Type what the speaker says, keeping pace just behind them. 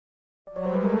The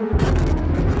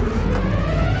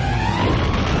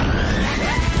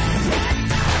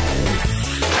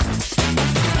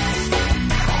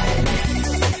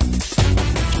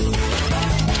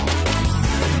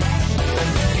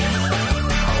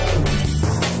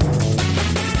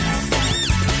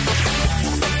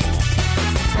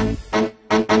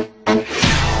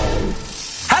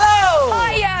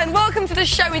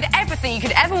show with everything you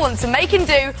could ever want to make and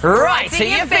do right to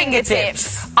your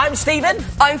fingertips. I'm Stephen.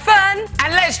 I'm Fearne.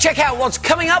 And let's check out what's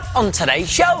coming up on today's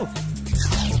show.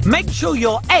 Make sure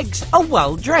your eggs are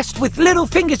well dressed with little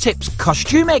fingertips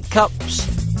costume egg cups.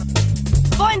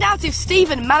 Find out if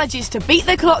Stephen manages to beat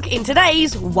the clock in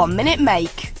today's 1 minute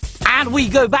make. And we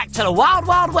go back to the Wild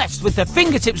Wild West with the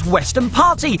Fingertips Western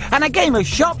Party and a game of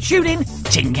sharpshooting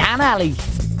Tin Can Alley.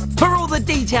 For all the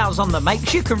details on the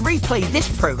makes, you can replay this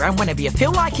programme whenever you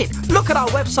feel like it. Look at our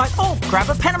website or grab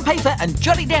a pen and paper and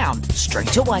jot it down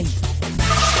straight away.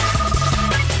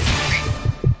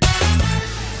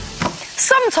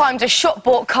 Sometimes a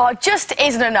shop-bought card just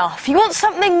isn't enough. You want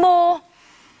something more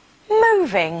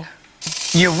moving.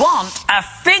 You want a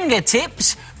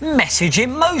Fingertips message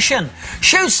in motion.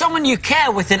 Show someone you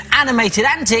care with an animated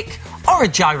antic or a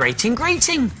gyrating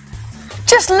greeting.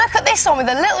 Just look at this one with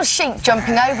a little sheep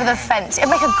jumping over the fence. It'd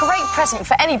make a great present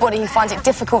for anybody who finds it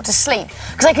difficult to sleep,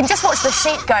 because they can just watch the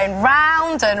sheep going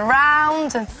round and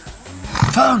round and...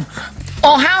 Fun.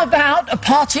 Or how about a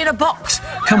party in a box,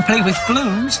 complete with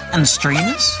balloons and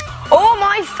streamers? Or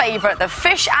my favourite, the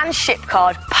fish and ship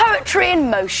card, poetry in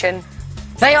motion.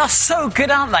 They are so good,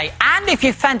 aren't they? And if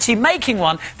you fancy making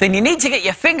one, then you need to get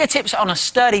your fingertips on a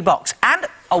sturdy box. And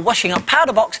a washing up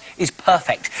powder box is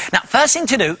perfect. Now, first thing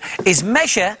to do is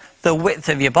measure the width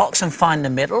of your box and find the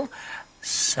middle.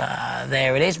 So,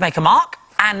 there it is. Make a mark.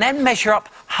 And then measure up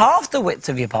half the width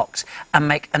of your box and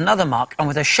make another mark. And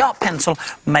with a sharp pencil,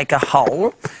 make a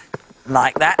hole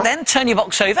like that. Then turn your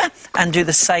box over and do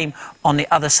the same on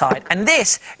the other side. And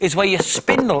this is where your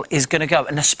spindle is going to go.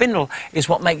 And the spindle is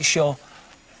what makes your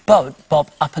boat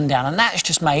bob up and down, and that's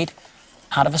just made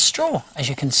out of a straw, as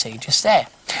you can see just there.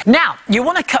 Now, you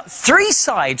want to cut 3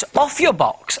 sides off your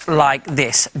box like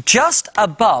this, just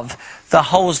above the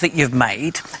holes that you've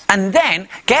made, and then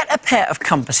get a pair of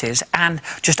compasses and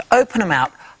just open them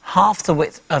out half the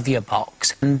width of your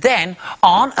box. And then,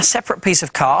 on a separate piece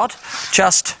of card,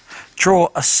 just draw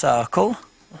a circle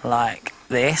like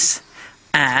this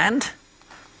and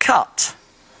cut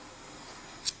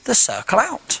the circle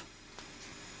out.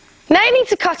 Now you need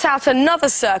to cut out another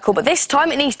circle, but this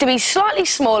time it needs to be slightly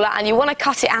smaller, and you want to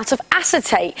cut it out of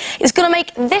acetate. It's going to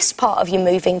make this part of your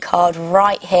moving card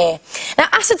right here. Now,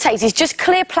 acetate is just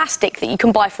clear plastic that you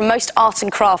can buy from most art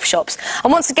and craft shops.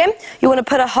 And once again, you want to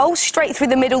put a hole straight through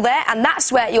the middle there, and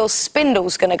that's where your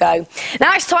spindle's going to go.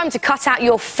 Now it's time to cut out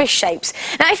your fish shapes.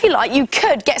 Now, if you like, you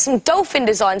could get some dolphin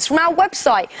designs from our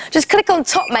website. Just click on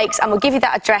Top Makes and we'll give you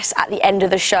that address at the end of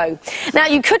the show. Now,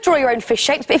 you could draw your own fish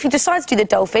shapes, but if you decide to do the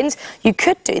dolphins, you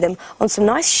could do them on some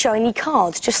nice shiny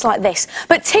cards, just like this.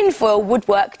 But tinfoil would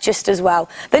work just as well.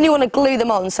 Then you want to glue them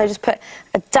on, so just put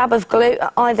a dab of glue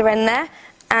at either end there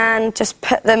and just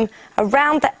put them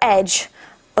around the edge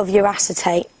of your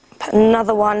acetate. Put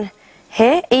another one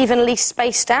here, evenly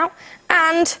spaced out,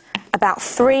 and about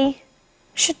 3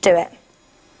 should do it.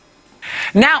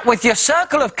 Now, with your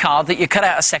circle of card that you cut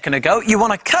out a second ago, you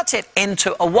want to cut it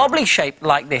into a wobbly shape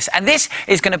like this. And this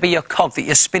is going to be your cog that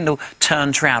your spindle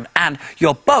turns round. And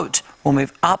your boat will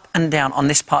move up and down on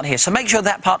this part here. So make sure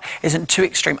that part isn't too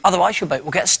extreme, otherwise your boat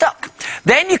will get stuck.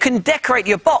 Then you can decorate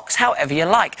your box however you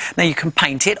like. Now, you can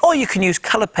paint it, or you can use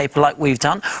coloured paper like we've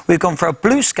done. We've gone for a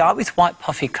blue sky with white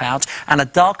puffy clouds and a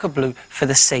darker blue for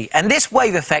the sea. And this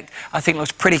wave effect, I think,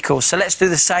 looks pretty cool. So let's do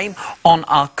the same on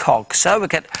our cog. So we'll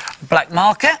get a black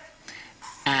marker,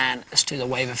 and let's do the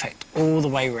wave effect all the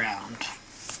way round.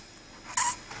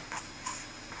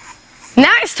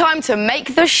 Now it's time to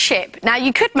make the ship. Now,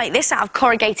 you could make this out of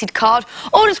corrugated card,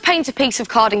 or just paint a piece of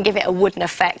card and give it a wooden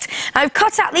effect. Now, I've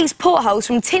cut out these portholes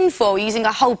from tin foil using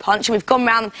a hole punch, and we've gone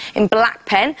round them in black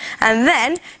pen. And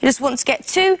then you just want to get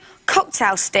 2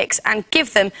 cocktail sticks and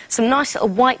give them some nice little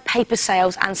white paper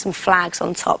sails and some flags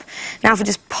on top. Now, if we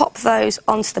just pop those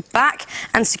onto the back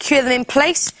and secure them in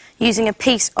place using a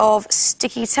piece of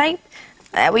sticky tape.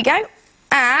 There we go.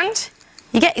 And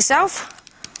you get yourself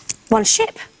one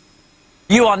ship.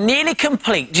 You are nearly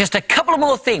complete. Just a couple of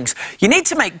more things. You need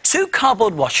to make 2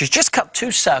 cardboard washers. Just cut 2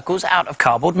 circles out of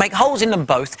cardboard, make holes in them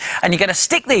both, and you're going to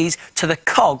stick these to the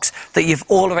cogs that you've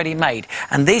already made.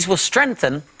 And these will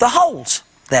strengthen the holes.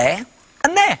 There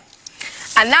and there.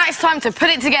 And now it's time to put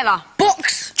it together.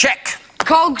 Box. Check.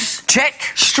 Cogs.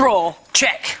 Check. Straw.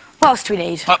 Check. What else do we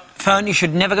need? Fearne, you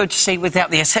should never go to sea without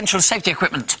the essential safety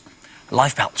equipment.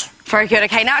 Life belt. Very good.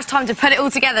 OK, now it's time to put it all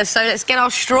together. So let's get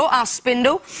our straw, our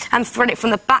spindle, and thread it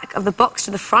from the back of the box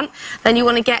to the front. Then you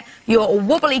want to get your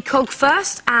wobbly cog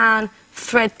first and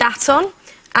thread that on.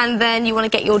 And then you want to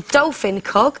get your dolphin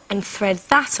cog and thread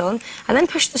that on, and then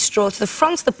push the straw to the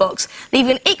front of the box,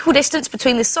 leaving an equal distance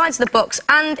between the sides of the box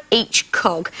and each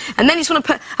cog. And then you just want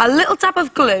to put a little dab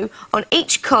of glue on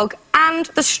each cog and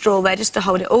the straw there, just to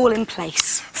hold it all in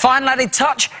place. Final added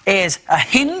touch is a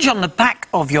hinge on the back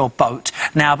of your boat,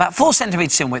 now about 4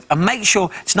 centimetres in width, and make sure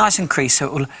it's nice and creased so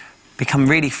it will become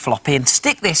really floppy. And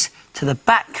stick this to the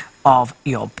back of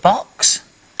your box,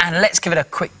 and let's give it a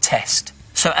quick test.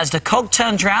 So as the cog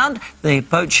turns round, the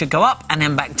boat should go up and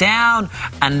then back down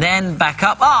and then back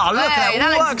up. Oh, look at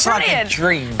that, works like a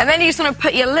dream. And then you just want to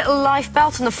put your little life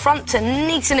belt on the front to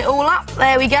neaten it all up.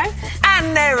 There we go.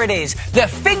 And there it is, the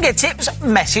fingertips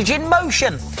message in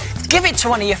motion. Give it to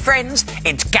one of your friends,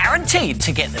 it's guaranteed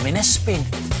to get them in a spin.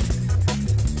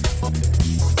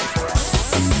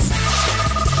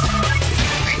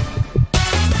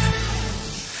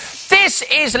 This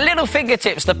is Little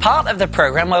Fingertips, the part of the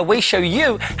programme where we show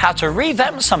you how to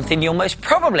revamp something you'll most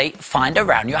probably find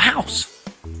around your house.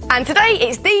 And today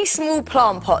it's these small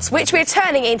plant pots, which we're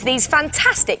turning into these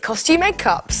fantastic costume egg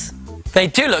cups. They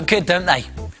do look good, don't they?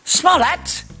 Smile,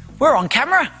 lads, we're on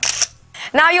camera.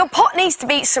 Now, your pot needs to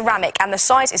be ceramic, and the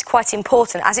size is quite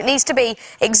important, as it needs to be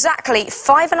exactly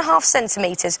 5.5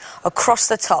 centimetres across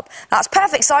the top. That's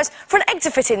perfect size for an egg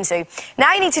to fit into.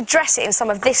 Now you need to dress it in some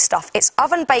of this stuff. It's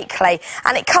oven-baked clay,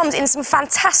 and it comes in some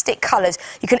fantastic colours.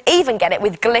 You can even get it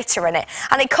with glitter in it,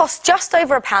 and it costs just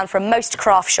over £1 from most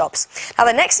craft shops. Now,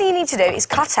 the next thing you need to do is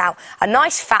cut out a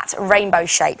nice fat rainbow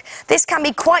shape. This can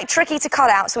be quite tricky to cut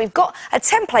out, so we've got a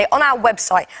template on our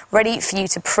website ready for you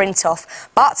to print off.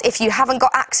 But if you haven't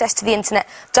got access to the internet,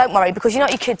 don't worry, because you know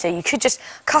what you could do? You could just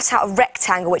cut out a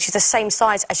rectangle which is the same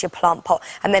size as your plant pot,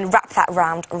 and then wrap that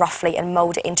round roughly and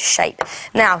mould it into shape.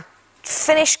 Now,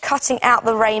 finish cutting out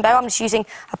the rainbow. I'm just using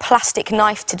a plastic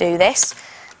knife to do this.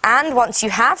 And once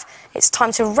you have, it's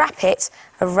time to wrap it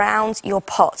around your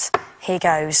pot. Here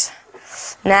goes.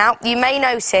 Now, you may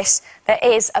notice there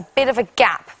is a bit of a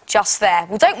gap just there.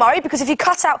 Well, don't worry, because if you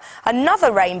cut out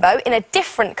another rainbow in a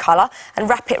different colour and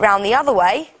wrap it round the other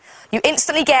way, you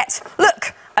instantly get,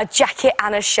 look, a jacket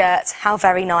and a shirt. How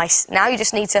very nice. Now you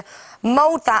just need to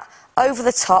mould that over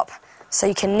the top so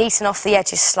you can neaten off the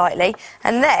edges slightly.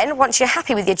 And then, once you're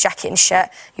happy with your jacket and shirt,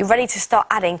 you're ready to start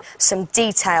adding some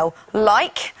detail,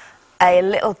 like a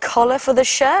little collar for the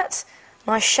shirt.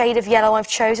 Nice shade of yellow I've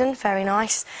chosen, very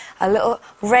nice. A little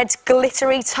red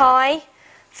glittery tie,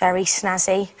 very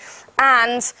snazzy.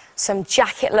 And some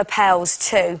jacket lapels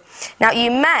too. Now, you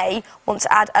may want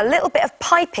to add a little bit of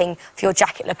piping for your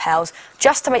jacket lapels,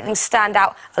 just to make them stand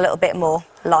out a little bit more,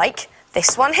 like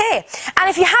this one here. And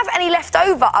if you have any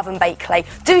leftover oven-baked clay,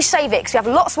 do save it, because we have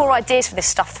lots more ideas for this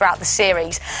stuff throughout the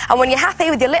series. And when you're happy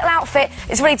with your little outfit,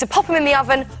 it's ready to pop them in the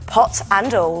oven, pot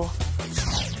and all.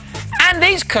 And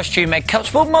these costume egg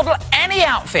cups will model any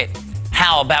outfit.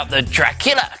 How about the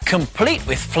Dracula, complete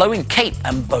with flowing cape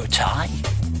and bow tie?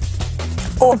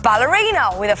 Or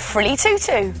ballerina with a frilly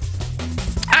tutu.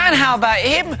 And how about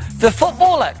him, the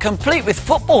footballer, complete with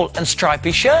football and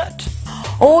stripy shirt?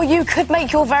 Or you could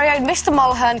make your very own Mr.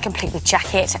 Mulhern, complete with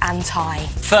jacket and tie.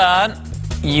 Fearne,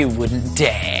 you wouldn't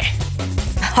dare.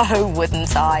 Oh,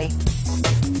 wouldn't I?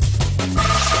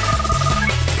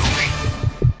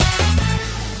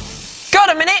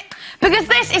 Got a minute? Because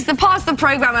this is the part of the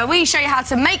programme where we show you how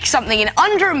to make something in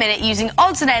under a minute using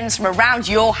odds and ends from around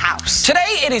your house.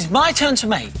 Today it is my turn to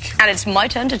make. And it's my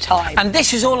turn to tie. And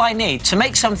this is all I need to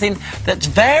make something that's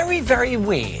very, very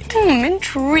weird.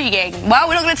 Intriguing. Well,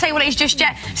 we're not going to tell you what it is just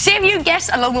yet. See if you can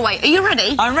guess along the way. Are you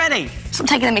ready? I'm ready. Stop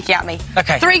taking the mickey out of me.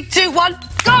 OK. 3, 2, 1,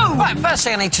 go! Right, first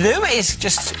thing I need to do is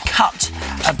just cut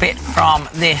a bit from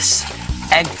this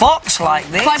egg box like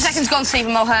this. 5 seconds gone,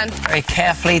 Stephen Mulhern. Very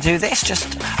carefully do this.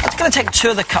 I'm going to take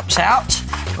 2 of the cups out,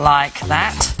 like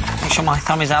that. Make sure my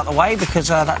thumb is out of the way, because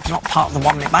that's not part of the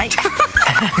 1 minute make.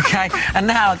 OK, and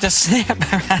now just snip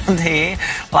around here,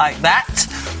 like that.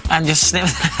 And just snip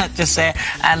that just there,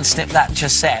 and snip that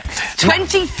just there.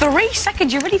 23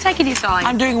 seconds, you're really taking your time.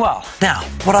 I'm doing well. Now,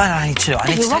 what do I need to do? I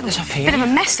need to take this off here. Bit of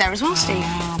a mess there as well, Steve.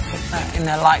 Put that in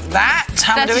there like that.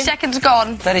 How 30 seconds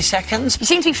gone. 30 seconds. You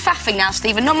seem to be faffing now,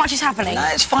 Stephen. Not much is happening. No,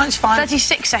 it's fine, it's fine.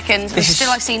 36 seconds, and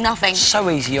still I see nothing. So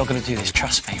easy, you're going to do this,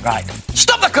 trust me. Right.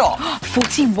 Stop the clock!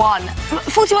 41.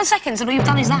 41 seconds, and all you've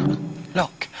done is that.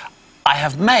 Look, I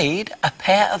have made a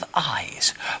pair of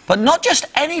eyes. But not just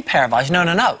any pair of eyes, no,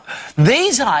 no, no.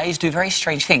 These eyes do very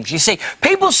strange things. You see,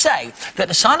 people say that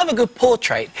the sign of a good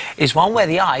portrait is one where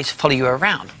the eyes follow you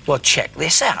around. Well, check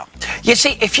this out. You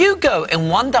see, if you go in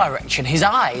one direction, his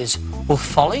eyes will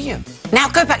follow you. Now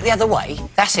go back the other way,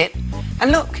 that's it,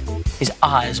 and look, his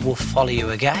eyes will follow you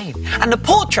again. And the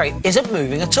portrait isn't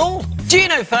moving at all. Do you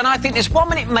know, Fearne, I think this 1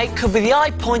 minute make could be the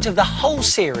high point of the whole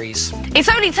series. It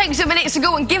only takes a minute to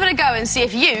go and give it a go and see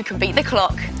if you can beat the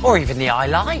clock. Or even the eye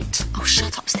light. Oh,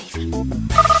 shut up, Stephen.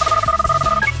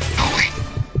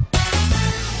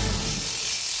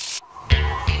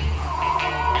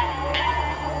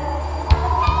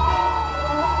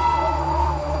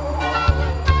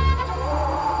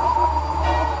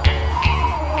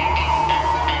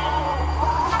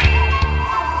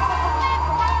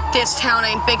 This town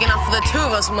ain't big enough for the two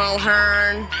of us,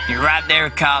 Mulhern. You're right there,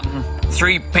 Cotton.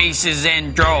 3 pieces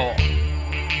in draw.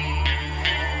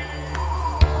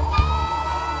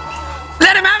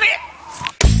 Let him have it!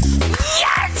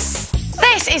 Yes!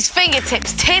 This is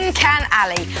Fingertips Tin Can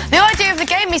Alley. The idea of the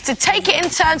game is to take it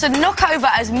in turns and knock over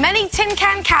as many tin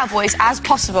can cowboys as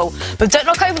possible. But don't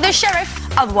knock over the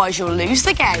sheriff, otherwise you'll lose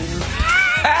the game.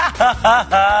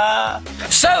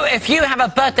 So, if you have a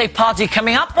birthday party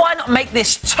coming up, why not make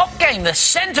this top game the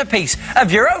centrepiece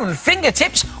of your own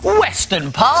Fingertips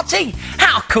Western party?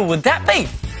 How cool would that be?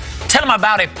 Tell them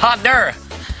about it, partner.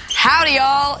 Howdy,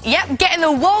 y'all. Yep, get in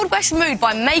the Wild West mood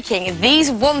by making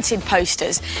these wanted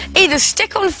posters. Either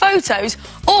stick on photos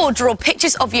or draw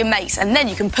pictures of your mates, and then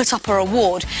you can put up a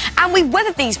reward. And we've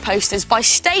weathered these posters by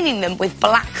staining them with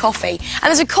black coffee. And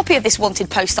there's a copy of this wanted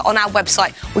poster on our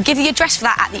website. We'll give you the address for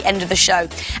that at the end of the show.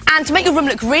 And to make your room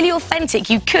look really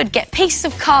authentic, you could get pieces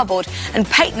of cardboard and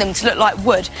paint them to look like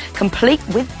wood, complete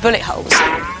with bullet holes.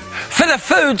 For the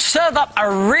food, serve up a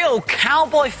real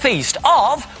cowboy feast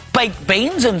of baked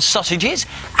beans and sausages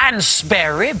and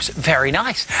spare ribs. Very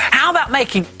nice. How about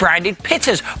making branded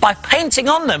pitters by painting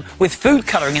on them with food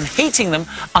colouring and heating them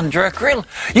under a grill?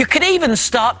 You could even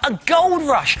start a gold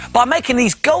rush by making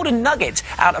these golden nuggets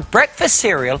out of breakfast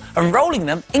cereal and rolling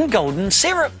them in golden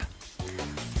syrup.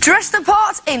 Dress the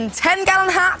part in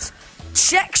 10-gallon hat,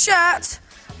 check shirt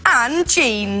and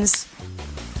jeans.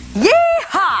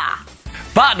 Yeehaw!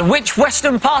 But which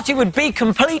Western party would be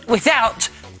complete without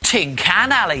Tin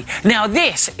Can Alley? Now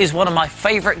this is one of my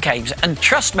favourite games, and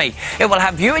trust me, it will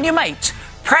have you and your mates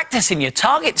practising your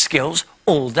target skills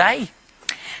all day.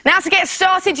 Now to get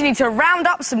started, you need to round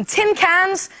up some tin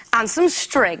cans and some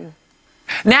string.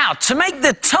 Now, to make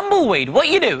the tumbleweed, what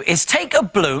you do is take a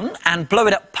balloon and blow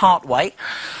it up part way.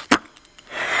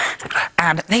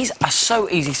 And these are so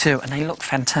easy to do, and they look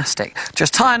fantastic.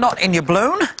 Just tie a knot in your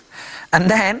balloon, and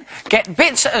then get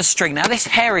bits of string. Now, this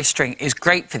hairy string is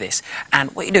great for this. And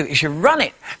what you do is you run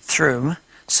it through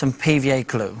some PVA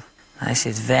glue. Now, this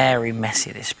is very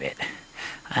messy, this bit.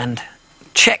 And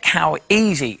check how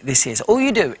easy this is. All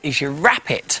you do is you wrap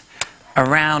it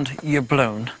around your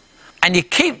balloon, and you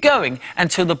keep going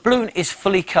until the balloon is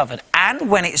fully covered. And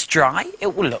when it's dry,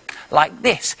 it will look like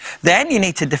this. Then you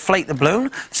need to deflate the balloon.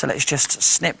 So let's just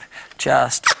snip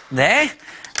just there,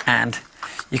 and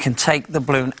you can take the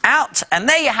balloon out, and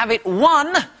there you have it,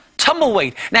 one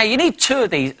tumbleweed. Now, you need 2 of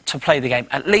these to play the game,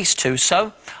 at least 2,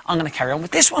 so I'm going to carry on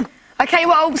with this one. OK,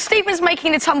 well, Stephen's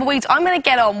making the tumbleweeds. I'm going to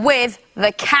get on with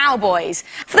the cowboys.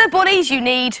 For their bodies, you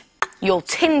need your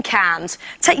tin cans.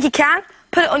 Take your can,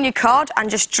 put it on your card, and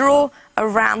just draw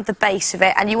around the base of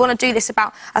it. And you want to do this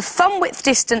about a thumb-width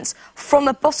distance from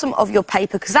the bottom of your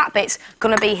paper, because that bit's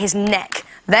going to be his neck.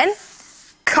 Then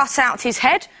cut out his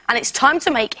head, and it's time to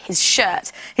make his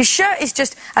shirt. His shirt is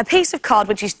just a piece of card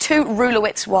which is 2 ruler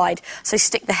widths wide. So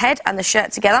stick the head and the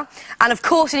shirt together. And of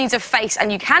course it needs a face, and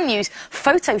you can use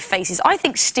photo faces. I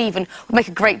think Stephen would make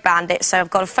a great bandit, so I've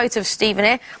got a photo of Stephen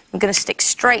here. I'm going to stick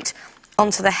straight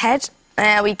onto the head.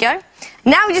 There we go.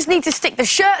 Now we just need to stick the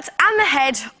shirt and the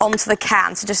head onto the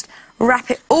can. So just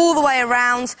wrap it all the way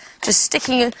around, just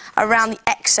sticking around the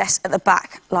excess at the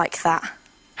back like that.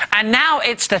 And now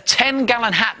it's the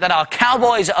 10-gallon hat that our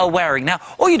cowboys are wearing. Now,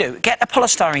 all you do, get a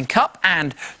polystyrene cup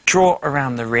and draw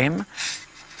around the rim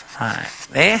like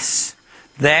this.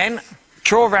 Then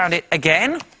draw around it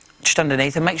again, just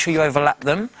underneath, and make sure you overlap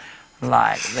them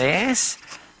like this.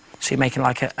 So you're making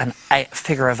like a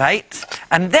figure of 8.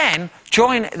 And then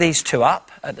join these 2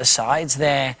 up at the sides,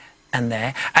 there and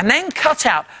there. And then cut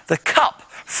out the cup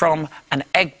from an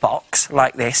egg box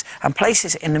like this and place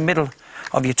it in the middle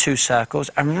of your 2 circles,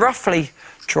 and roughly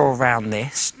draw around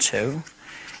this too.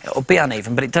 it'll be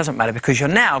uneven, but it doesn't matter because you're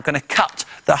now going to cut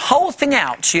the whole thing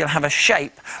out so you'll have a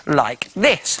shape like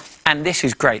this. And this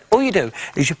is great. All you do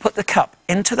is you put the cup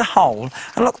into the hole,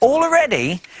 and look,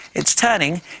 already it's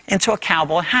turning into a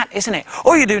cowboy hat, isn't it?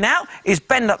 All you do now is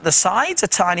bend up the sides a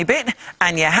tiny bit,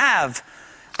 and you have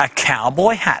a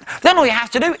cowboy hat. Then all you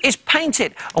have to do is paint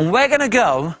it, and we're going to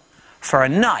go for a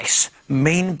nice,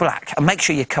 mean black. And make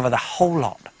sure you cover the whole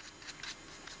lot.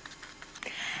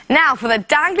 Now, for the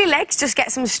dangly legs, just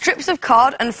get some strips of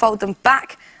card and fold them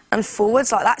back and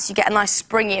forwards like that so you get a nice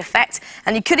springy effect.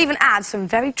 And you could even add some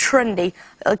very trendy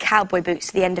little cowboy boots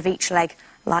to the end of each leg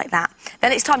like that.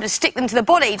 Then it's time to stick them to the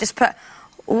body. Just put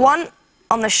one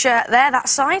on the shirt there, that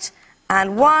side,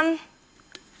 and one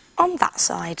on that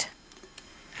side.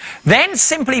 Then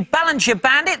simply balance your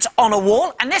bandits on a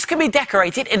wall, and this can be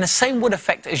decorated in the same wood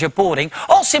effect as your boarding,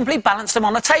 or simply balance them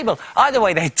on a table. Either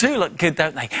way, they do look good,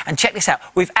 don't they? And check this out,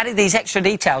 we've added these extra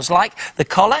details like the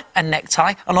collar and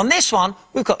necktie, and on this one,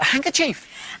 we've got the handkerchief.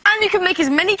 And you can make as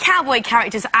many cowboy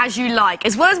characters as you like,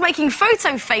 as well as making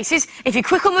photo faces. If you're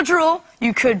quick on the draw,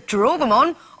 you could draw them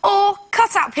on, or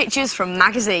cut out pictures from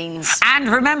magazines. And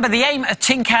remember, the aim of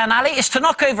Tin Can Alley is to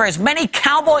knock over as many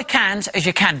cowboy cans as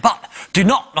you can, but do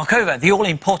not knock over the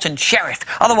all-important sheriff,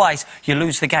 otherwise you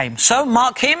lose the game. So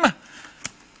mark him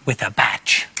with a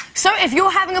badge. So if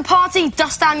you're having a party,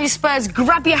 dust down your spurs,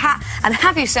 grab your hat and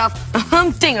have yourself a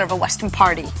humdinger of a Western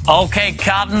party. Okay,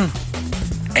 Cotton.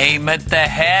 Aim at the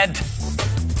head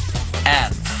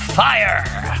and fire.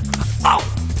 Oh,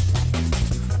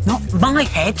 not my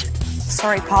head.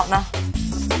 Sorry, partner.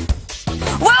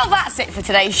 Well, that's it for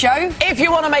today's show. If you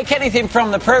want to make anything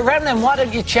from the programme, then why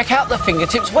don't you check out the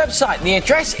Fingertips website? The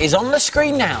address is on the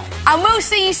screen now. And we'll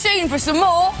see you soon for some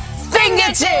more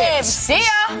Fingertips! See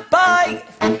ya! Bye!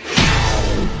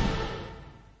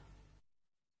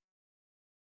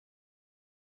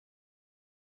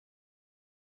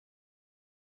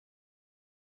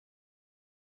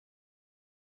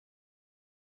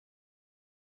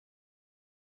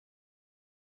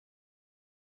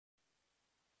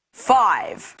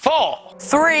 Five, 4,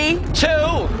 3, 2,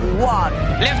 1.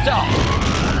 lift off.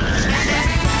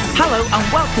 Hello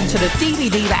and welcome to the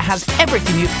DVD that has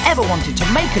everything you've ever wanted to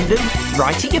make and do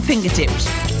right at your fingertips.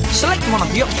 Select one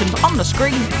of the options on the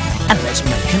screen and let's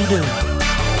make and do.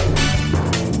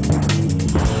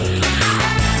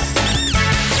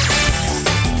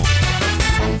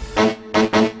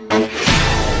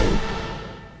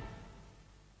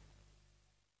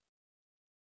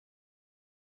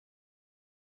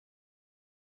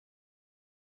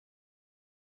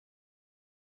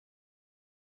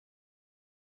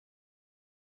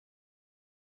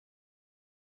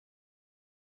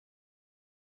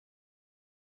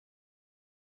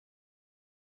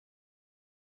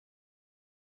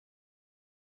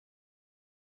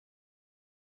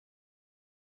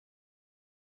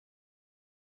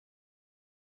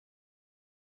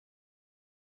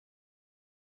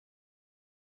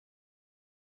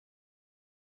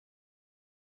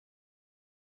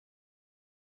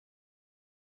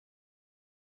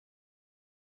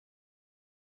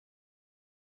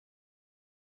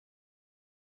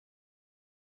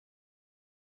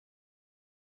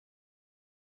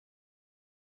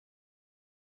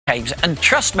 And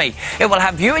trust me, it will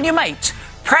have you and your mates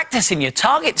practicing your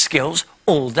target skills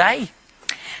all day.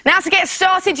 Now, to get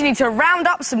started, you need to round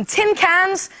up some tin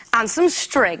cans and some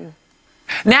string.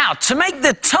 Now, to make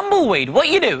the tumbleweed, what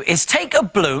you do is take a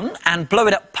balloon and blow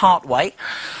it up part way.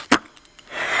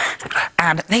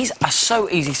 And these are so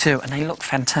easy to do, and they look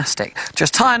fantastic.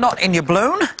 Just tie a knot in your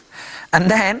balloon, and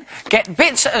then get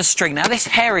bits of string. Now, this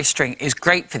hairy string is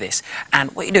great for this. And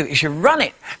what you do is you run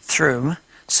it through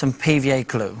some PVA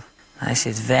glue. Now, this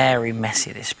is very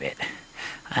messy, this bit.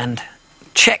 And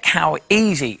check how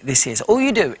easy this is. All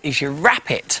you do is you wrap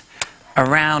it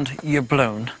around your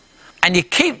balloon, and you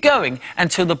keep going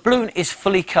until the balloon is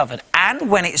fully covered. And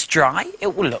when it's dry,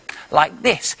 it will look like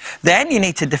this. Then you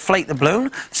need to deflate the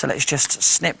balloon. So let's just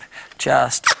snip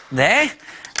just there.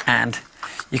 And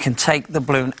you can take the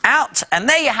balloon out. And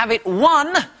there you have it,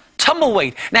 one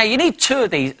tumbleweed. Now, you need two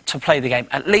of these to play the game,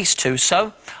 at least two.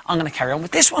 So I'm going to carry on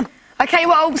with this one. OK,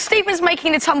 well, Stephen's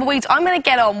making the tumbleweeds. I'm going to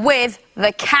get on with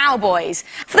the cowboys.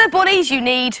 For their bodies, you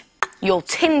need your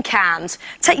tin cans.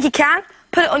 Take your can,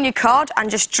 put it on your card, and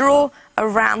just draw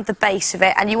around the base of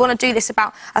it. And you want to do this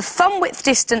about a thumb-width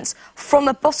distance from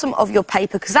the bottom of your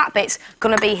paper, because that bit's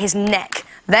going to be his neck.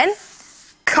 Then,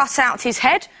 cut out his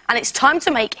head, and it's time to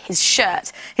make his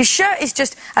shirt. His shirt is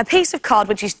just a piece of card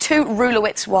which is 2 ruler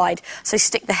widths wide. So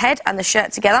stick the head and the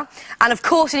shirt together. And of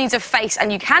course it needs a face,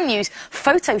 and you can use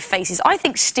photo faces. I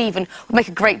think Stephen would make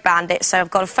a great bandit, so I've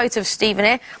got a photo of Stephen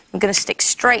here. I'm going to stick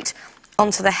straight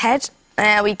onto the head.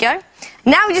 There we go.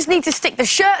 Now we just need to stick the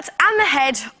shirt and the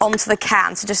head onto the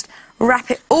can. So just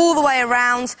wrap it all the way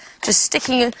around, just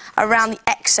sticking around the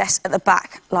excess at the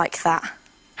back like that.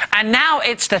 And now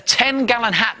it's the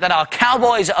 10-gallon hat that our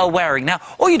cowboys are wearing. Now,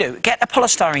 all you do, get a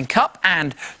polystyrene cup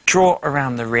and draw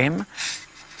around the rim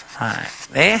like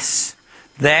this.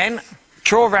 Then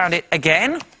draw around it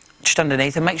again, just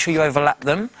underneath, and make sure you overlap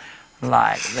them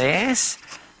like this.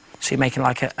 So you're making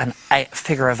like a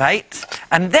figure of 8.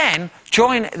 And then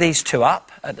join these 2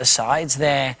 up at the sides,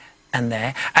 there and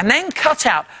there. And then cut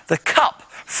out the cup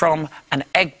from an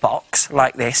egg box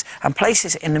like this and place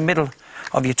it in the middle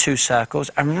of your 2 circles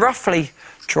and roughly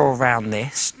draw around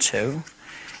this too.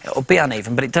 It'll be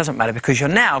uneven, but it doesn't matter because you're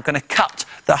now going to cut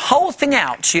the whole thing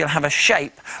out so you'll have a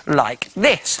shape like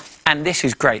this. And this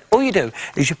is great. All you do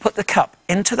is you put the cup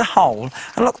into the hole,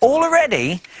 and look,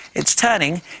 already it's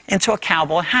turning into a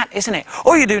cowboy hat, isn't it?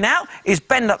 All you do now is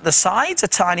bend up the sides a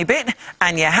tiny bit,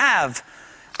 and you have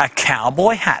a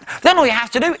cowboy hat. Then all you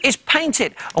have to do is paint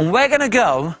it, and we're going to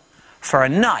go for a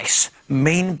nice,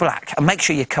 mean black. And make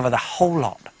sure you cover the whole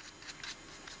lot.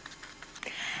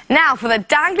 Now, for the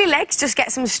dangly legs, just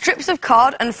get some strips of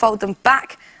card and fold them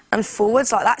back and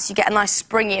forwards like that, so you get a nice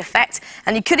springy effect.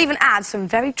 And you could even add some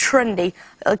very trendy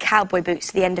little cowboy boots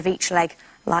to the end of each leg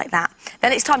like that.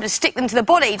 Then it's time to stick them to the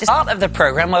body. Part of the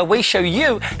programme where we show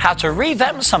you how to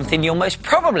revamp something you'll most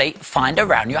probably find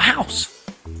around your house.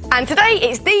 And today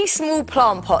it's these small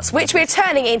plant pots, which we're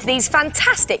turning into these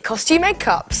fantastic costume egg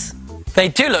cups. They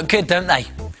do look good, don't they?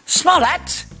 Smile,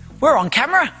 lads. We're on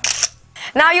camera.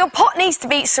 Now, your pot needs to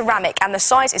be ceramic, and the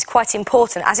size is quite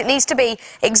important, as it needs to be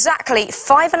exactly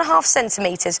 5.5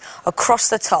 centimetres across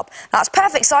the top. That's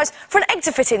perfect size for an egg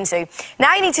to fit into.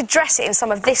 Now you need to dress it in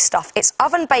some of this stuff. It's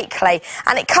oven-baked clay,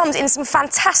 and it comes in some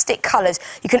fantastic colours.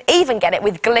 You can even get it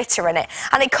with glitter in it,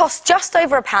 and it costs just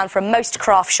over £1 from most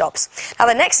craft shops. Now,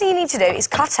 the next thing you need to do is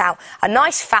cut out a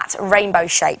nice fat rainbow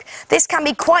shape. This can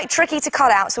be quite tricky to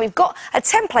cut out, so we've got a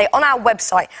template on our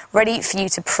website ready for you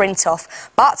to print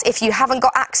off. But if you haven't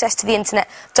got access to the internet,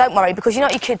 don't worry, because you know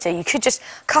what you could do? You could just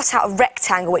cut out a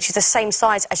rectangle which is the same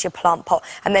size as your plant pot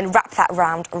and then wrap that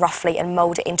round roughly and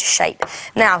mould it into shape.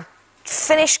 Now,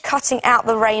 finish cutting out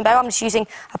the rainbow. I'm just using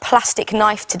a plastic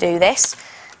knife to do this.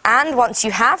 And once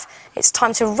you have, it's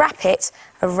time to wrap it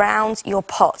around your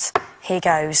pot. Here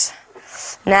goes.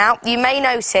 Now, you may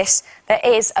notice there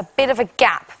is a bit of a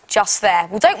gap just there.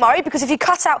 Well, don't worry, because if you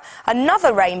cut out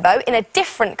another rainbow in a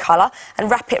different colour and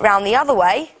wrap it round the other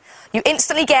way, you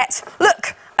instantly get,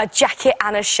 look, a jacket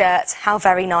and a shirt. How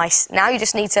very nice. Now you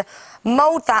just need to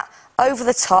mould that over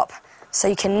the top so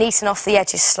you can neaten off the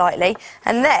edges slightly.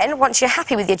 And then, once you're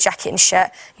happy with your jacket and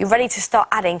shirt, you're ready to start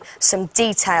adding some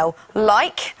detail,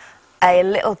 like a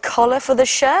little collar for the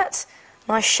shirt.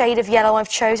 Nice shade of yellow I've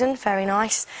chosen, very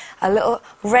nice. A little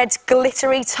red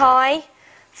glittery tie,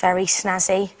 very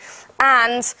snazzy.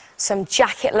 And some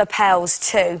jacket lapels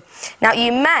too. Now,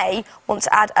 you may want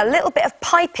to add a little bit of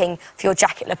piping for your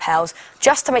jacket lapels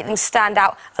just to make them stand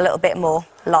out a little bit more,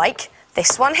 like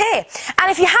this one here. And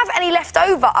if you have any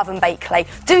leftover oven-baked clay,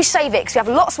 do save it, because we have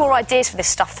lots more ideas for this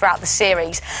stuff throughout the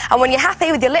series. And when you're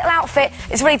happy with your little outfit,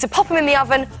 it's ready to pop them in the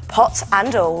oven, pot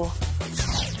and all.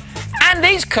 And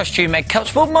these costume egg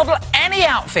cups will model any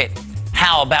outfit.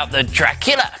 How about the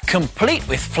Dracula, complete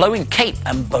with flowing cape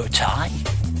and bow tie?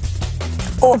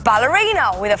 Or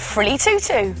ballerina with a frilly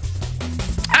tutu.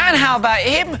 And how about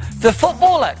him, the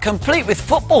footballer, complete with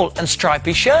football and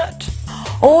stripy shirt?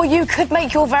 Or you could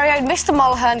make your very own Mr.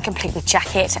 Mulhern, complete with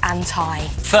jacket and tie.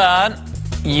 Fearne,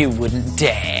 you wouldn't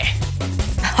dare.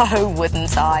 Oh,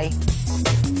 wouldn't I?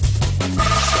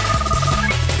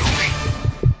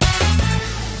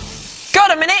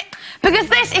 Got a minute? Because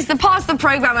this is the part of the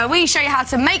programme where we show you how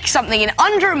to make something in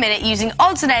under a minute using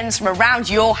odds and ends from around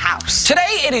your house.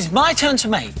 Today it is my turn to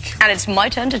make. And it's my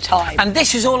turn to tie. And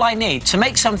this is all I need to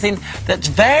make something that's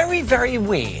very, very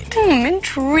weird.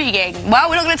 Intriguing. Well,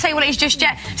 we're not going to tell you what it is just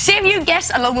yet. See if you can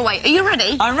guess along the way. Are you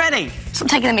ready? I'm ready. Stop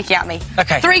taking the mickey out of me.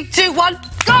 OK. 3, 2, 1,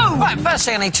 go! Right, first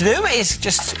thing I need to do is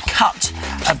just cut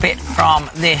a bit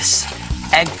from this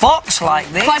egg box like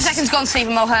this. 5 seconds gone,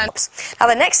 Stephen Mulhern. Now,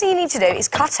 the next thing you need to do is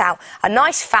cut out a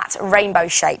nice fat rainbow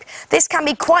shape. This can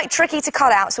be quite tricky to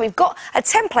cut out, so we've got a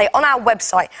template on our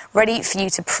website ready for you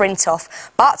to print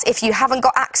off. But if you haven't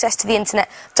got access to the internet,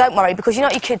 don't worry, because you know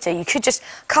what you could do? You could just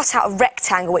cut out a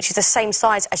rectangle, which is the same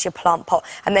size as your plant pot,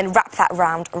 and then wrap that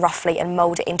round roughly and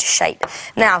mould it into shape.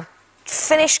 Now,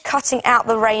 finish cutting out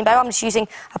the rainbow. I'm just using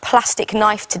a plastic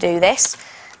knife to do this.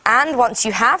 And once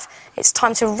you have, it's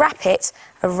time to wrap it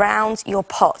around your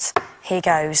pot. Here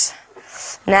goes.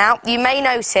 Now, you may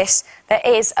notice there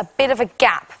is a bit of a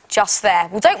gap just there.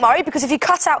 Well, don't worry, because if you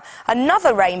cut out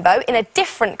another rainbow in a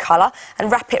different colour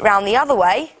and wrap it round the other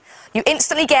way, you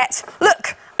instantly get,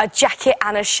 look, a jacket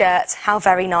and a shirt. How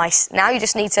very nice. Now you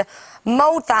just need to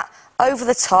mould that over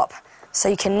the top so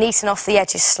you can neaten off the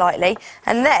edges slightly.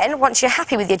 And then, once you're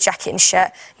happy with your jacket and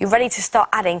shirt, you're ready to start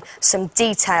adding some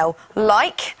detail,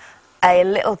 like a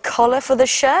little collar for the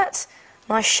shirt.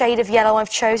 Nice shade of yellow I've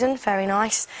chosen, very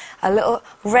nice. A little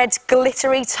red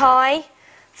glittery tie,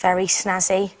 very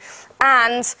snazzy.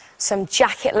 And some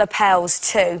jacket lapels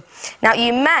too. Now,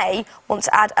 you may want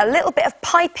to add a little bit of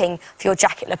piping for your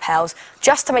jacket lapels,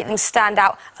 just to make them stand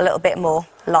out a little bit more,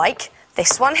 like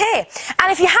this one here.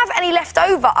 And if you have any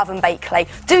leftover oven-baked clay,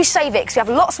 do save it, because we have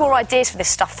lots more ideas for this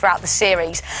stuff throughout the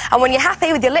series. And when you're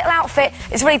happy with your little outfit,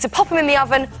 it's ready to pop them in the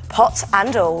oven, pot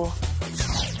and all.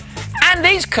 And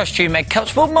these costume egg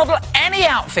cups will model any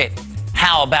outfit.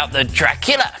 How about the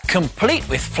Dracula, complete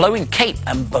with flowing cape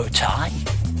and bow tie?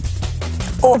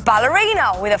 Or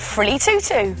ballerina with a frilly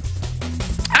tutu.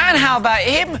 And how about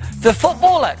him, the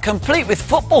footballer, complete with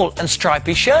football and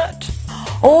stripy shirt?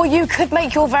 Or you could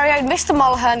make your very own Mr.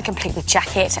 Mulhern, complete with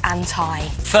jacket and tie.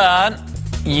 Fearne,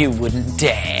 you wouldn't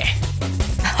dare.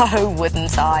 Oh,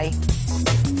 wouldn't I?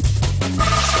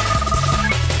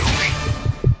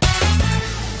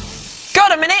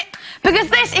 Got a minute? Because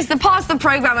this is the part of the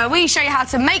programme where we show you how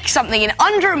to make something in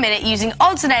under a minute using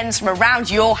odds and ends from around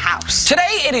your house.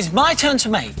 Today it is my turn to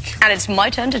make. And it's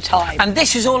my turn to tie. And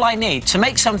this is all I need to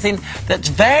make something that's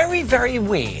very, very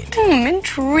weird.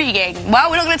 Intriguing.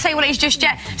 Well, we're not going to tell you what it is just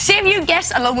yet. See if you can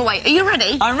guess along the way. Are you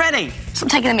ready? I'm ready. Stop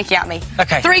taking the mickey at me.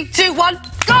 OK. 3, 2, 1,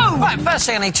 go! Right, first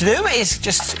thing I need to do is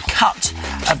just cut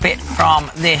a bit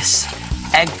from this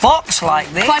egg box like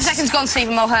this. 5 seconds gone,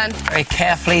 Stephen Mulhern. Very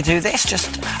carefully do this.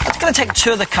 I'm going to take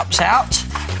 2 of the cups out,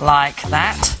 like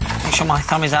that. Make sure my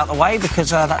thumb is out of the way,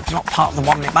 because that's not part of the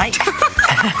 1 minute make.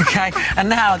 OK, and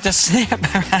now just snip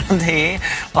around here,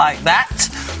 like that.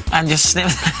 And just snip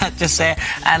that just there,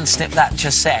 and snip that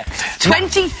just there.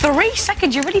 23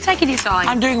 seconds, you're really taking your time.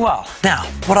 I'm doing well. Now,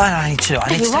 what do I need to do? I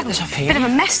need to take this off here. Bit of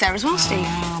a mess there as well, Steve.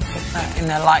 Put that in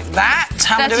there like that.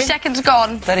 How am I 30 doing? seconds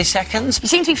gone. 30 seconds. You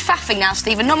seem to be faffing now,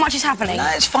 Stephen. Not much is happening.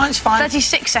 No, it's fine, it's fine.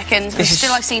 36 seconds, and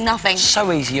still I see nothing.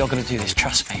 So easy, you're going to do this,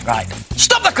 trust me. Right.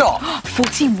 Stop the clock!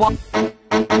 41.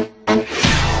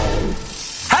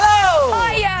 Hello!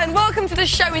 Hi, and welcome to the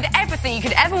show with everything you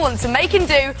could ever want to make and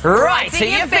do Right at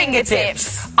your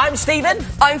fingertips. I'm Stephen.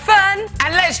 I'm Fearne.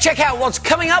 And let's check out what's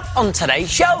coming up on today's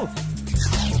show.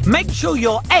 Make sure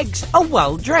your eggs are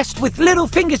well dressed with little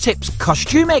fingertips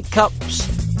costume egg cups.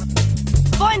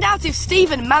 Find out if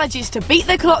Stephen manages to beat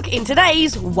the clock in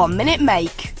today's 1 minute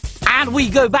make. And we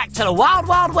go back to the Wild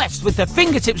Wild West with the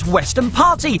Fingertips Western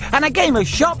Party and a game of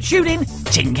sharpshooting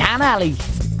Tin Can Alley.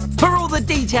 For all the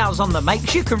details on the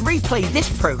makes, you can replay this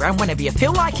programme whenever you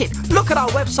feel like it. Look at our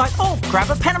website or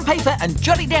grab a pen and paper and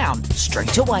jot it down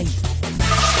straight away.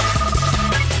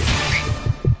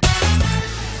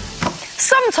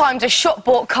 Sometimes a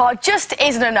shop-bought card just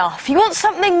isn't enough. You want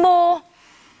something more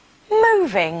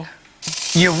moving.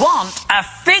 You want a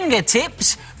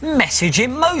fingertips message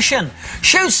in motion.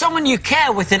 Show someone you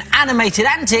care with an animated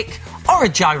antic or a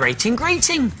gyrating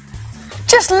greeting.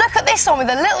 Just look at this one with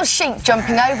a little sheep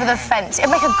jumping over the fence.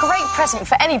 It'd make a great present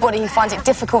for anybody who finds it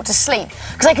difficult to sleep,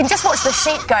 because they can just watch the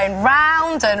sheep going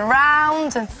round and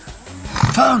round and...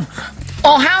 Phone.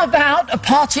 Or how about a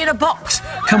party in a box,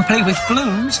 complete with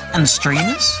balloons and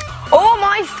streamers? Or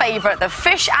my favourite, the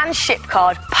fish and ship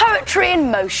card, poetry in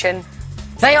motion.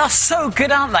 They are so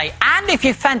good, aren't they? And if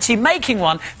you fancy making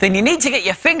one, then you need to get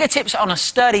your fingertips on a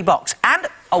sturdy box. And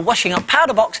a washing up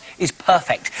powder box is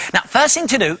perfect. Now, first thing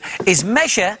to do is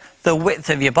measure the width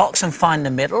of your box and find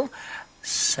the middle.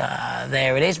 So,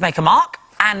 there it is. Make a mark.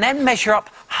 And then measure up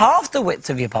half the width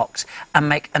of your box and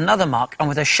make another mark. And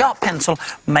with a sharp pencil,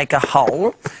 make a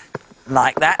hole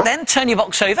like that. Then turn your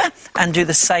box over and do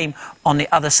the same on the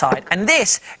other side. And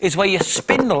this is where your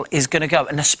spindle is going to go.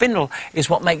 And the spindle is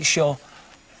what makes your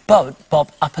boat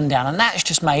bob up and down. And that's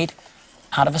just made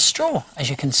out of a straw, as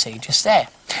you can see just there.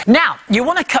 Now, you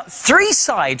want to cut 3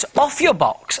 sides off your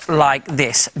box like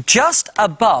this, just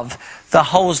above the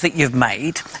holes that you've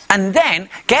made, and then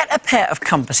get a pair of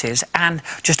compasses and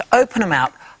just open them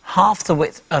out half the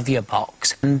width of your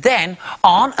box. And then,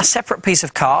 on a separate piece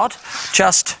of card,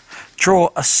 just draw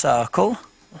a circle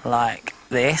like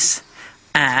this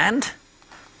and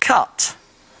cut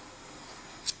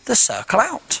the circle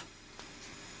out.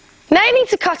 Now you need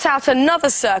to cut out another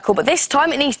circle, but this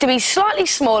time it needs to be slightly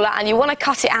smaller and you want to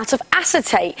cut it out of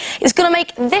acetate. It's going to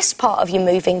make this part of your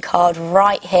moving card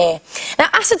right here. Now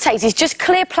acetate is just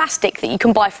clear plastic that you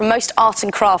can buy from most art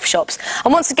and craft shops.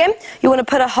 And once again, you want to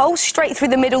put a hole straight through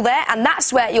the middle there, and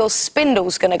that's where your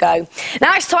spindle's going to go.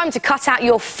 Now it's time to cut out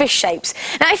your fish shapes.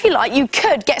 Now if you like, you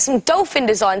could get some dolphin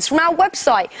designs from our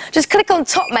website. Just click on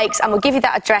Top Makes and we'll give you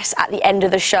that address at the end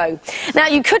of the show. Now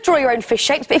you could draw your own fish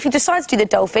shapes, but if you decide to do the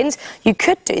dolphins, you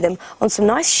could do them on some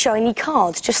nice shiny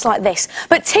cards, just like this.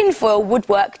 But tinfoil would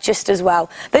work just as well.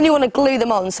 Then you want to glue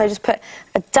them on, so just put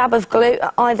a dab of glue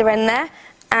at either end there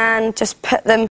and just put them